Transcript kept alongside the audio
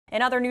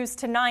In other news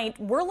tonight,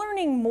 we're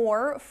learning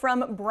more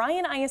from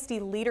BRYAN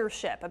ISD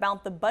leadership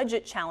about the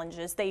budget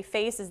challenges they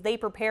face as they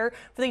prepare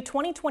for the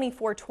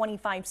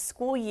 2024-25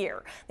 school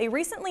year. They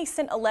recently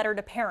sent a letter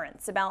to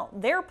parents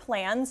about their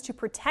plans to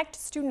protect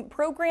student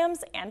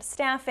programs and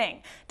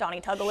staffing. Donnie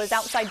Tuggle is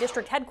outside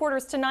district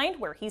headquarters tonight,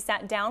 where he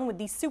sat down with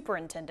the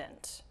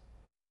superintendent.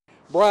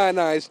 BRYAN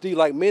ISD,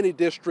 like many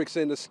districts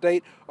in the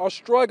state, are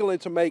struggling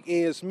to make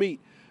ends meet.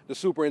 The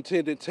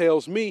superintendent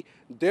tells me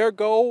their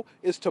goal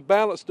is to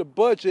balance the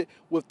budget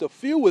with the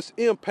fewest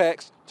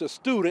impacts to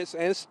students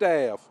and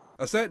staff.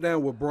 I sat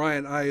down with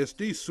BRYAN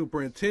ISD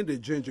Superintendent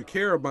Ginger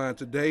Carabine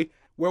today,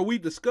 where we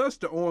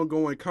discussed the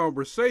ongoing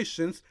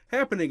conversations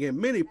happening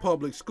in many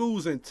public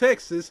schools in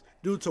Texas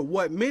due to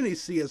what many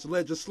see as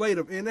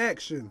legislative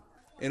inaction.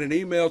 In an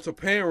email to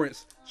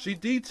parents, she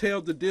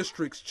detailed the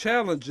district's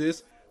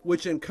challenges,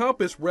 which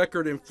encompass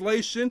record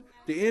inflation,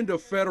 the end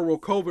of federal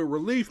COVID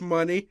relief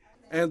money,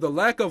 and the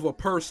lack of a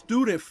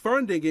per-student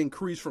funding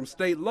increase from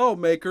state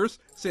lawmakers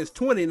since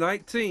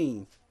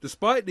 2019.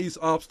 Despite these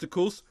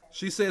obstacles,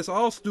 she says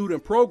all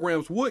student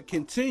programs would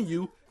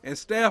continue and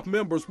staff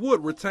members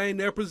would retain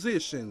their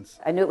positions.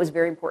 I knew it was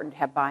very important to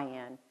have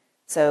buy-in,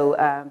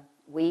 so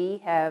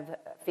we have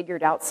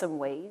figured out some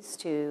ways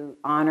to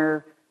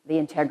honor the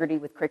integrity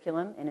with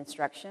curriculum and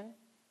instruction,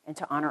 and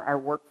to honor our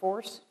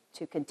workforce,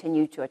 to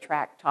continue to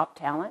attract top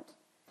talent,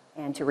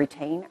 and to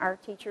retain our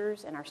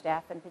teachers and our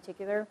staff in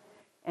particular,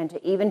 and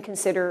to even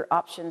consider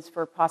options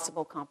for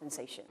possible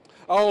compensation.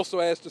 I also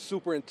asked the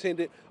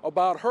superintendent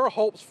about her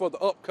hopes for the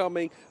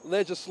upcoming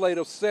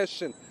legislative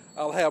session.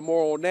 I'll have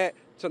more on that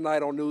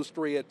tonight on News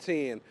 3 at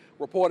 10.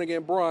 Reporting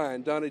in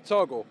BRYAN, Donnie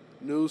Tuggle,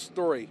 News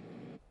 3.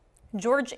 George